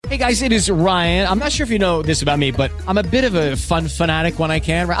Hey guys, it is Ryan. I'm not sure if you know this about me, but I'm a bit of a fun fanatic when I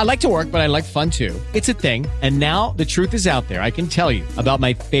can. I like to work, but I like fun too. It's a thing. And now the truth is out there. I can tell you about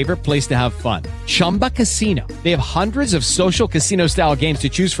my favorite place to have fun. Chumba Casino. They have hundreds of social casino style games to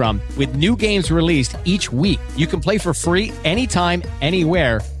choose from with new games released each week. You can play for free anytime,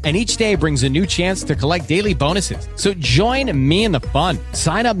 anywhere. And each day brings a new chance to collect daily bonuses. So join me in the fun.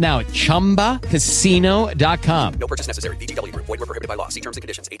 Sign up now at ChumbaCasino.com. No purchase necessary. VGW Group. Void where prohibited by law. See terms and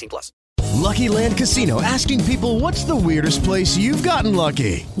conditions. 18+. Lucky Land Casino, asking people, what's the weirdest place you've gotten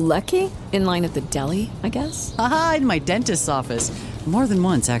lucky? Lucky? In line at the deli, I guess? Aha, in my dentist's office. More than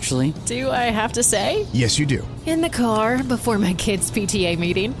once, actually. Do I have to say? Yes, you do. In the car before my kids' PTA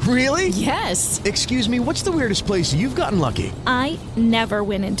meeting. Really? Yes. Excuse me, what's the weirdest place you've gotten lucky? I never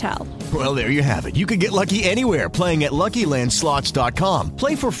win and tell. Well, there you have it. You can get lucky anywhere, playing at LuckyLandSlots.com.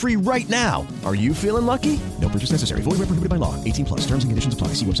 Play for free right now. Are you feeling lucky? No purchase necessary. Void where prohibited by law. 18+. Terms and conditions apply.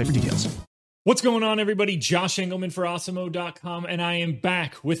 See website for details. What's going on, everybody? Josh Engelman for Awesemo.com, and I am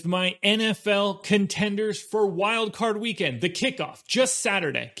back with my NFL contenders for Wild Card Weekend, the kickoff, just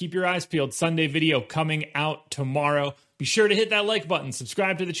Saturday. Keep your eyes peeled. Sunday video coming out tomorrow. Be sure to hit that like button,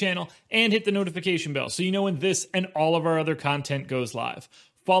 subscribe to the channel, and hit the notification bell so you know when this and all of our other content goes live.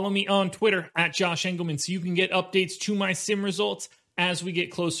 Follow me on Twitter at Josh Engelman so you can get updates to my sim results as we get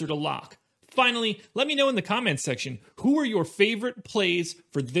closer to lock. Finally, let me know in the comments section, who are your favorite plays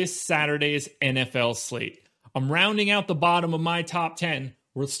for this Saturday's NFL slate? I'm rounding out the bottom of my top 10.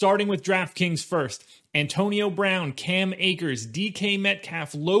 We're starting with DraftKings first. Antonio Brown, Cam Akers, DK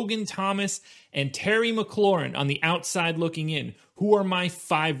Metcalf, Logan Thomas, and Terry McLaurin on the outside looking in. Who are my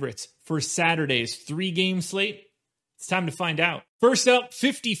favorites for Saturday's 3-game slate? It's time to find out. First up,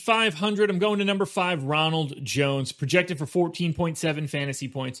 5,500. I'm going to number 5, Ronald Jones, projected for 14.7 fantasy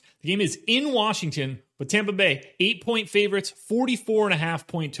points. The game is in Washington, but Tampa Bay, 8-point favorites, 44.5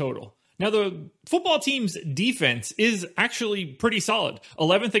 point total. Now, the football team's defense is actually pretty solid.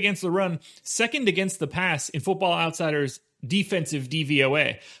 11th against the run, 2nd against the pass in Football Outsiders' defensive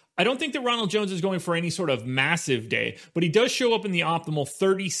DVOA. I don't think that Ronald Jones is going for any sort of massive day, but he does show up in the optimal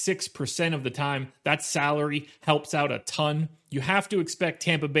 36% of the time. That salary helps out a ton. You have to expect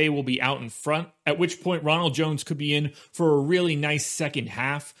Tampa Bay will be out in front, at which point Ronald Jones could be in for a really nice second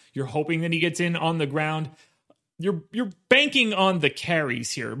half. You're hoping that he gets in on the ground. You're banking on the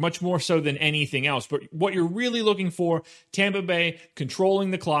carries here, much more so than anything else. But what you're really looking for, Tampa Bay controlling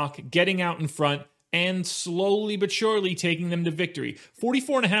the clock, getting out in front, and slowly but surely taking them to victory.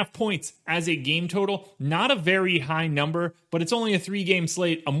 44.5 points as a game total, not a very high number, but it's only a 3-game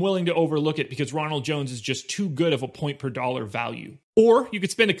slate. I'm willing to overlook it because Ronald Jones is just too good of a point per dollar value. Or you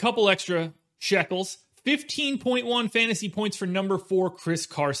could spend a couple extra shekels. 15.1 fantasy points for number 4, Chris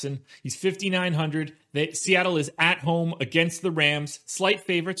Carson. He's 5,900. Seattle is at home against the Rams. Slight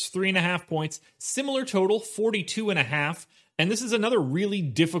favorites, 3.5 points. Similar total, 42.5. And this is another really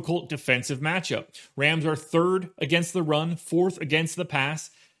difficult defensive matchup. Rams are 3rd against the run, 4th against the pass.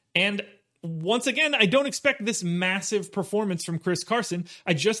 And once again, I don't expect this massive performance from Chris Carson.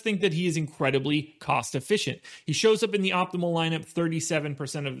 I just think that he is incredibly cost efficient. He shows up in the optimal lineup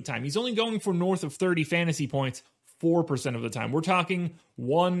 37% of the time. He's only going for north of 30 fantasy points 4% of the time. We're talking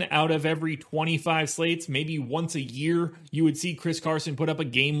 1 out of every 25 slates. Maybe once a year you would see Chris Carson put up a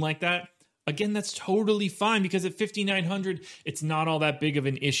game like that. Again, that's totally fine because at 5,900, it's not all that big of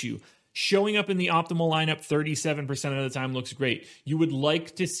an issue. Showing up in the optimal lineup 37% of the time looks great. You would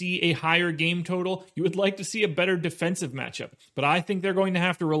like to see a higher game total. You would like to see a better defensive matchup. But I think they're going to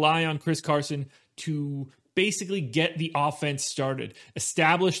have to rely on Chris Carson to basically get the offense started.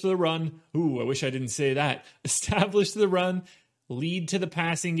 Establish the run. Ooh, I wish I didn't say that. Establish the run. Lead to the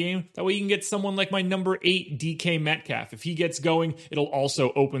passing game. That way you can get someone like my number 8, DK Metcalf. If he gets going, it'll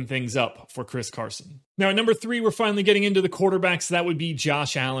also open things up for Chris Carson. Now, at number 3, we're finally getting into the quarterbacks. That would be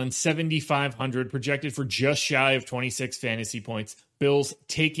Josh Allen, 7,500, projected for just shy of 26 fantasy points. Bills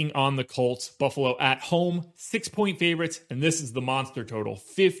taking on the Colts. Buffalo at home, 6-point favorites, and this is the monster total,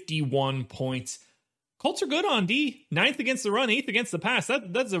 51 points. Colts are good on D, 9th against the run, 8th against the pass.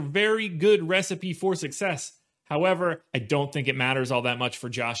 That's a very good recipe for success. However, I don't think it matters all that much for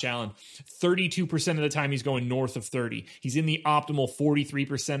Josh Allen. 32% of the time he's going north of 30. He's in the optimal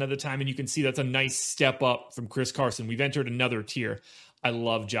 43% of the time, and you can see that's a nice step up from Chris Carson. We've entered another tier. I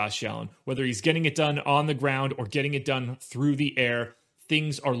love Josh Allen. Whether he's getting it done on the ground or getting it done through the air,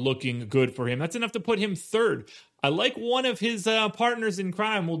 things are looking good for him. That's enough to put him 3rd. I like one of his partners in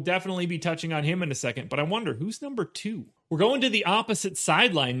crime. We'll definitely be touching on him in a second, but I wonder, who's number 2? We're going to the opposite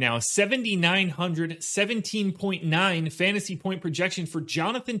sideline now. 7,900, 17.9 fantasy point projection for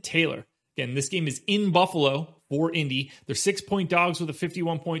Jonathan Taylor. Again, this game is in Buffalo, for Indy. They're 6-point dogs with a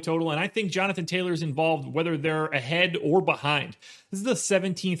 51-point total, and I think Jonathan Taylor is involved whether they're ahead or behind. This is the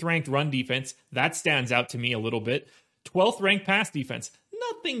 17th ranked run defense. That stands out to me a little bit. 12th ranked pass defense.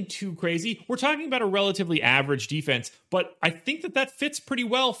 Nothing too crazy. We're talking about a relatively average defense, but I think that fits pretty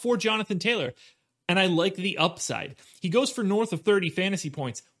well for Jonathan Taylor. And I like the upside. He goes for north of 30 fantasy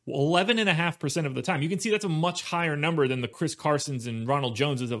points 11.5% of the time. You can see that's a much higher number than the Chris Carsons and Ronald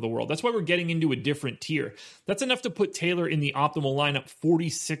Joneses of the world. That's why we're getting into a different tier. That's enough to put Taylor in the optimal lineup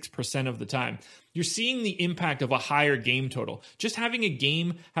 46% of the time. You're seeing the impact of a higher game total. Just having a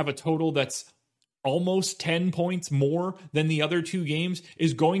game have a total that's almost 10 points more than the other two games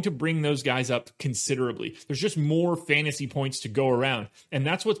is going to bring those guys up considerably. There's just more fantasy points to go around. And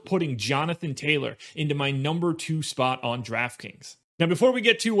that's what's putting Jonathan Taylor into my number 2 spot on DraftKings. Now, before we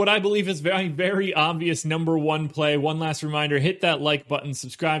get to what I believe is very, very obvious number 1 play, one last reminder, hit that like button,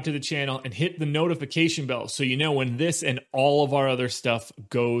 subscribe to the channel, and hit the notification bell so you know when this and all of our other stuff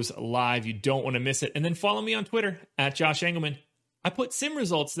goes live. You don't want to miss it. And then follow me on Twitter, @JoshEngelman. I put sim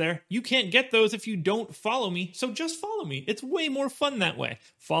results there. You can't get those if you don't follow me, so just follow me. It's way more fun that way.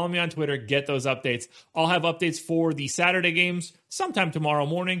 Follow me on Twitter, get those updates. I'll have updates for the Saturday games sometime tomorrow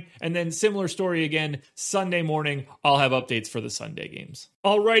morning, and then similar story again, Sunday morning, I'll have updates for the Sunday games.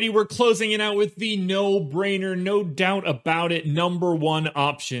 Alrighty, we're closing it out with the no-brainer, no doubt about it, number 1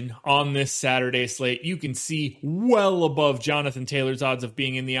 option on this Saturday slate. You can see well above Jonathan Taylor's odds of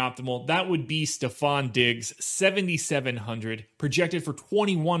being in the optimal. That would be Stephon Diggs, 7,700, projected for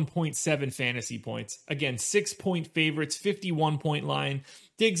 21.7 fantasy points. Again, 6-point favorites, 51-point line.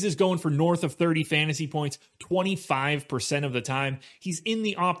 Diggs is going for north of 30 fantasy points 25% of the time. He's in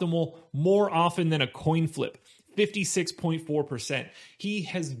the optimal more often than a coin flip. 56.4%. He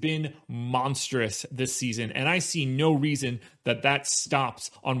has been monstrous this season, and I see no reason that stops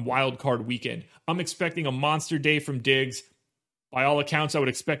on Wild Card Weekend. I'm expecting a monster day from Diggs. By all accounts, I would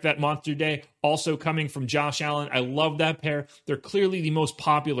expect that monster day also coming from Josh Allen. I love that pair. They're clearly the most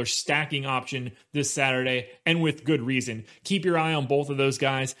popular stacking option this Saturday, and with good reason. Keep your eye on both of those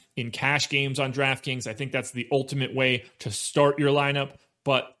guys in cash games on DraftKings. I think that's the ultimate way to start your lineup.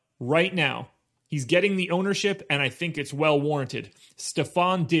 But right now, he's getting the ownership, and I think it's well warranted.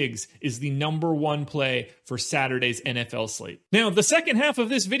 Stephon Diggs is the number 1 play for Saturday's NFL slate. Now, the second half of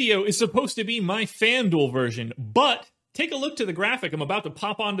this video is supposed to be my FanDuel version, but take a look to the graphic I'm about to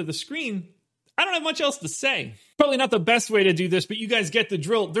pop onto the screen. I don't have much else to say. Probably not the best way to do this, but you guys get the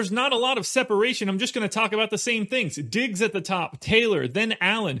drill. There's not a lot of separation. I'm just going to talk about the same things. Diggs at the top, Taylor, then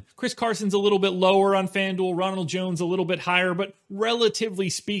Allen. Chris Carson's a little bit lower on FanDuel, Ronald Jones a little bit higher, but relatively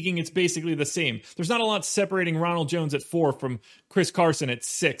speaking, it's basically the same. There's not a lot separating Ronald Jones at 4 from Chris Carson at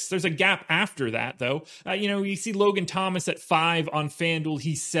 6. There's a gap after that, though. You see Logan Thomas at 5 on FanDuel.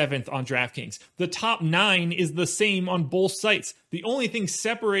 He's 7th on DraftKings. The top 9 is the same on both sites. The only thing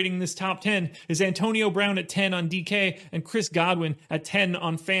separating this top 10 is Antonio Brown at 10 on DK and Chris Godwin at 10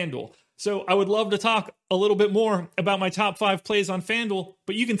 on FanDuel. So I would love to talk a little bit more about my top 5 plays on FanDuel,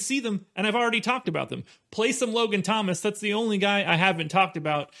 but you can see them, and I've already talked about them. Play some Logan Thomas. That's the only guy I haven't talked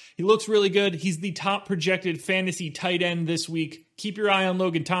about. He looks really good. He's the top projected fantasy tight end this week. Keep your eye on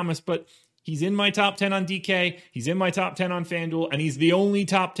Logan Thomas, but he's in my top 10 on DK. He's in my top 10 on FanDuel, and he's the only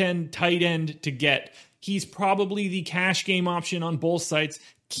top 10 tight end to get. He's probably the cash game option on both sites.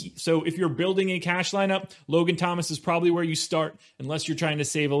 So if you're building a cash lineup, Logan Thomas is probably where you start unless you're trying to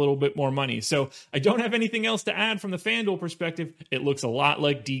save a little bit more money. So I don't have anything else to add from the FanDuel perspective. It looks a lot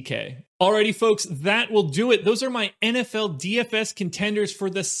like DK. Alrighty, folks, that will do it. Those are my NFL DFS contenders for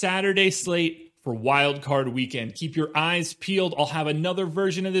the Saturday slate for Wild Card Weekend. Keep your eyes peeled. I'll have another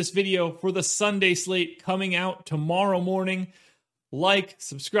version of this video for the Sunday slate coming out tomorrow morning. Like,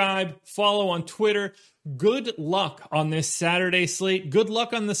 subscribe, follow on Twitter. Good luck on this Saturday slate. Good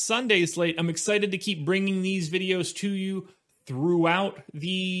luck on the Sunday slate. I'm excited to keep bringing these videos to you throughout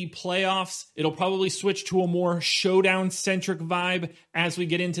the playoffs. It'll probably switch to a more showdown-centric vibe as we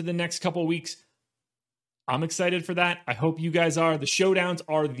get into the next couple weeks. I'm excited for that. I hope you guys are. The showdowns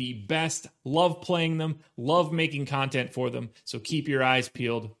are the best. Love playing them. Love making content for them. So keep your eyes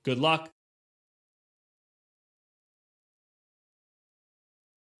peeled. Good luck.